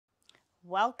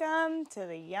Welcome to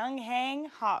the Yong Heng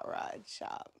Hot Rod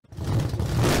Shop.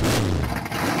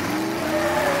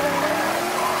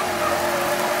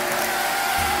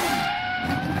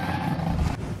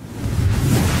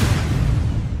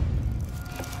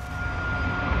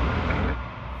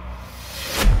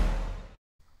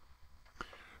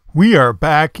 We are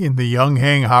back in the Yong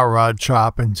Heng Hot Rod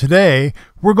Shop, and today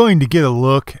we're going to get a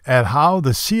look at how the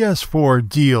CS4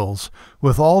 deals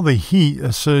with all the heat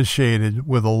associated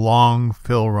with a long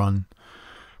fill run.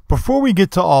 Before we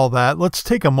get to all that, let's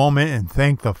take a moment and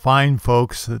thank the fine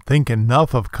folks that think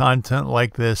enough of content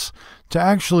like this to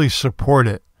actually support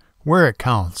it where it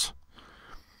counts.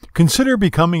 Consider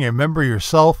becoming a member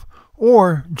yourself,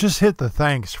 or just hit the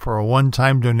thanks for a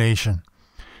one-time donation.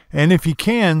 And if you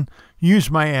can,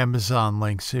 use my Amazon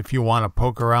links if you want to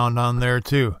poke around on there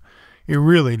too. It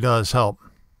really does help.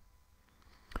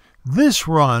 This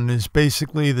run is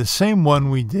basically the same one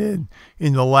we did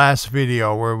in the last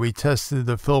video where we tested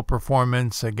the fill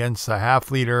performance against a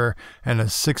 1/2 liter and a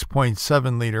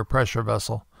 6.7 liter pressure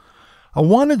vessel. I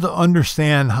wanted to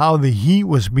understand how the heat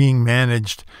was being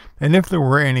managed and if there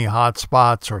were any hot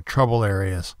spots or trouble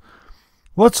areas.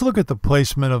 Let's look at the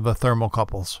placement of the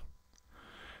thermocouples.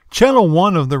 Channel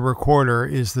 1 of the recorder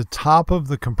is the top of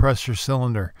the compressor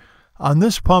cylinder. On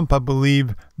this pump, I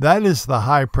believe that is the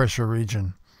high pressure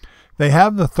region. They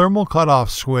have the thermal cutoff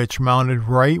switch mounted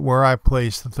right where I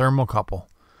placed the thermocouple,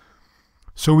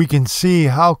 so we can see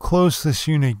how close this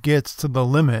unit gets to the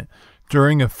limit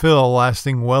during a fill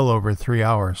lasting well over 3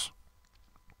 hours.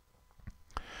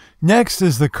 Next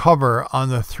is the cover on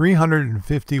the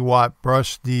 350 watt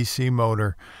brushed DC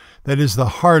motor that is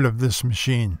the heart of this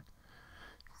machine.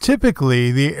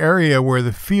 Typically, the area where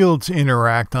the fields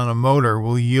interact on a motor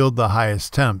will yield the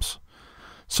highest temps,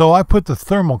 so I put the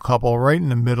thermocouple right in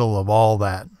the middle of all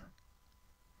that.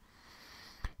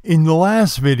 In the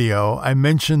last video, I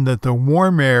mentioned that the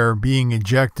warm air being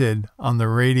ejected on the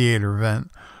radiator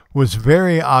vent was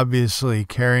very obviously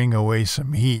carrying away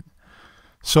some heat,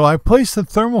 so I placed the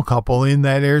thermocouple in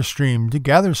that airstream to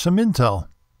gather some intel.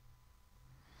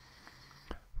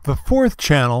 The fourth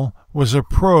channel was a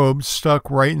probe stuck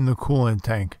right in the coolant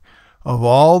tank. Of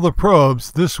all the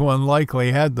probes, this one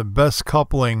likely had the best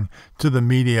coupling to the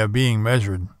media being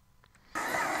measured.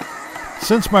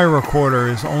 Since my recorder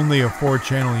is only a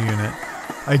 4-channel unit,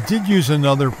 I did use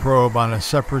another probe on a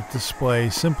separate display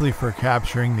simply for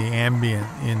capturing the ambient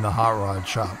in the hot rod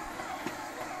shop.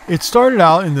 It started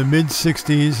out in the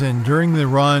mid-60s and during the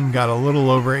run got a little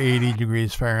over 80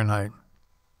 degrees Fahrenheit.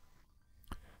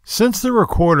 Since the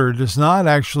recorder does not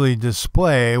actually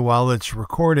display while it's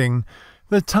recording,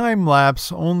 the time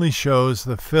lapse only shows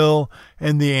the fill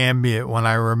and the ambient when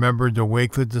I remembered to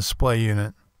wake the display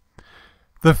unit.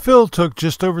 The fill took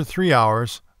just over 3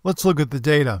 hours. Let's look at the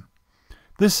data.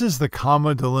 This is the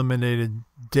comma delimited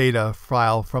data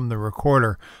file from the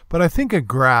recorder, but I think a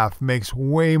graph makes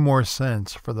way more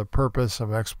sense for the purpose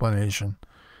of explanation.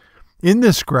 In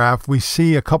this graph, we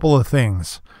see a couple of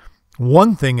things.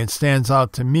 One thing that stands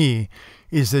out to me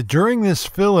is that during this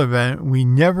fill event, we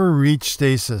never reached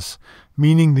stasis,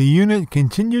 meaning the unit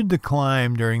continued to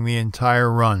climb during the entire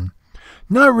run.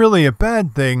 Not really a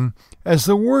bad thing, as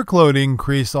the workload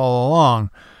increased all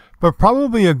along, but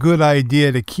probably a good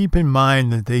idea to keep in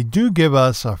mind that they do give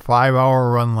us a 5-hour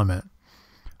run limit.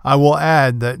 I will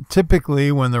add that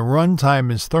typically when the run time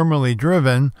is thermally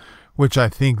driven, which I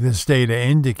think this data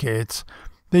indicates,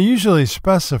 they usually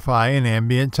specify an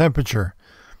ambient temperature.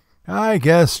 I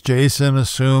guess Jason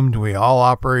assumed we all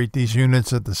operate these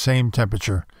units at the same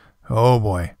temperature. Oh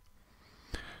boy.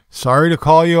 Sorry to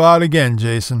call you out again,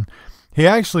 Jason. He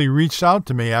actually reached out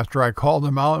to me after I called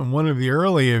him out in one of the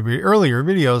earlier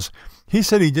videos. He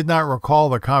said he did not recall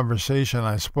the conversation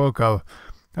I spoke of.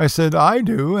 I said, I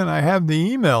do, and I have the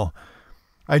email.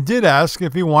 I did ask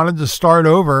if he wanted to start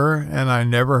over, and I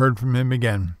never heard from him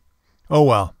again. Oh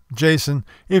well. Jason,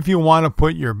 if you want to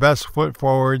put your best foot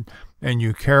forward and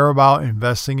you care about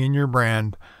investing in your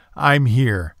brand, I'm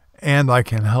here and I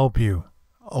can help you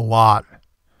a lot.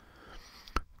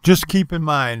 Just keep in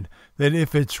mind that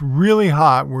if it's really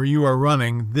hot where you are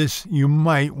running this, you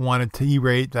might want to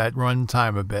T-rate that run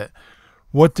time a bit.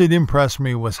 What did impress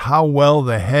me was how well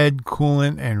the head,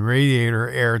 coolant, and radiator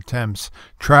air temps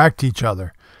tracked each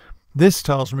other. This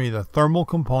tells me the thermal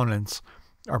components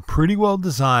are pretty well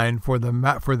designed for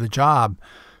the job.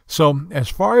 So as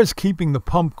far as keeping the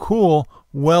pump cool,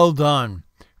 well done.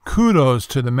 Kudos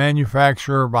to the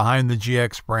manufacturer behind the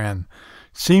GX brand.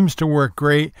 Seems to work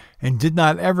great and did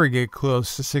not ever get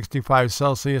close to 65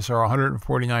 Celsius or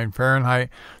 149 Fahrenheit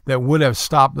that would have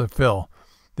stopped the fill.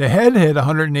 The head hit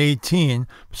 118,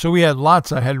 so we had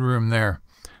lots of headroom there.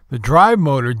 The drive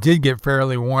motor did get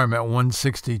fairly warm at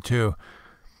 162.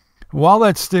 While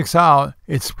that sticks out,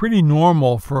 it's pretty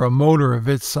normal for a motor of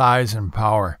its size and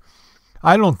power.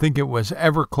 I don't think it was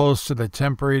ever close to the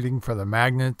temp rating for the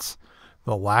magnets,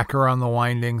 the lacquer on the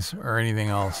windings, or anything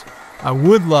else. I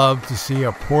would love to see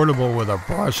a portable with a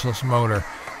brushless motor.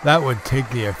 That would take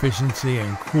the efficiency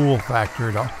and cool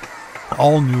factor to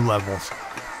all new levels.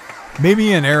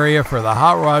 Maybe an area for the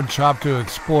hot rod shop to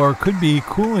explore could be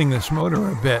cooling this motor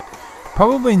a bit.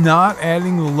 Probably not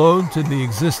adding the load to the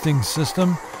existing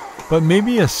system, but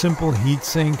maybe a simple heat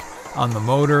sink on the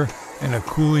motor and a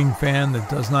cooling fan that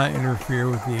does not interfere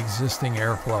with the existing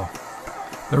airflow.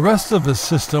 The rest of the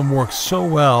system works so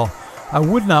well, I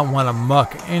would not want to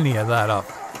muck any of that up.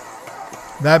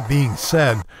 That being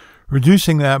said,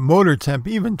 reducing that motor temp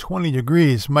even 20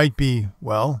 degrees might be,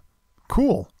 well,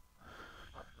 cool.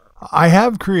 I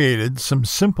have created some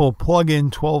simple plug-in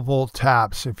 12-volt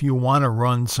taps if you want to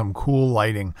run some cool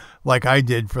lighting, like I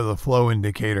did for the flow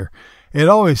indicator. It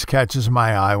always catches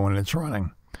my eye when it's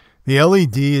running. The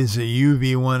LED is a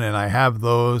UV one, and I have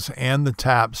those and the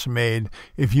taps made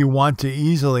if you want to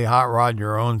easily hot rod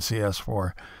your own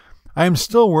CS4. I am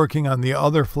still working on the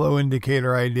other flow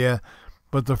indicator idea,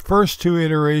 but the first two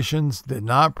iterations did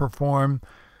not perform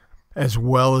as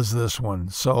well as this one.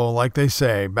 So, like they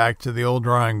say, back to the old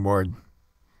drawing board.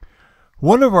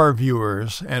 One of our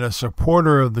viewers and a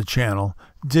supporter of the channel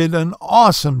did an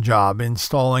awesome job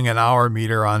installing an hour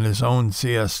meter on his own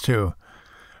CS2.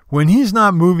 When he's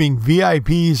not moving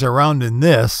VIPs around in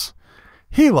this,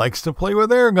 he likes to play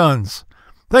with air guns.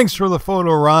 Thanks for the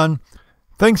photo, Ron.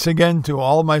 Thanks again to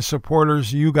all my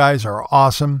supporters. You guys are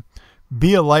awesome.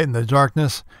 Be a light in the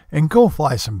darkness and go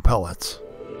fly some pellets.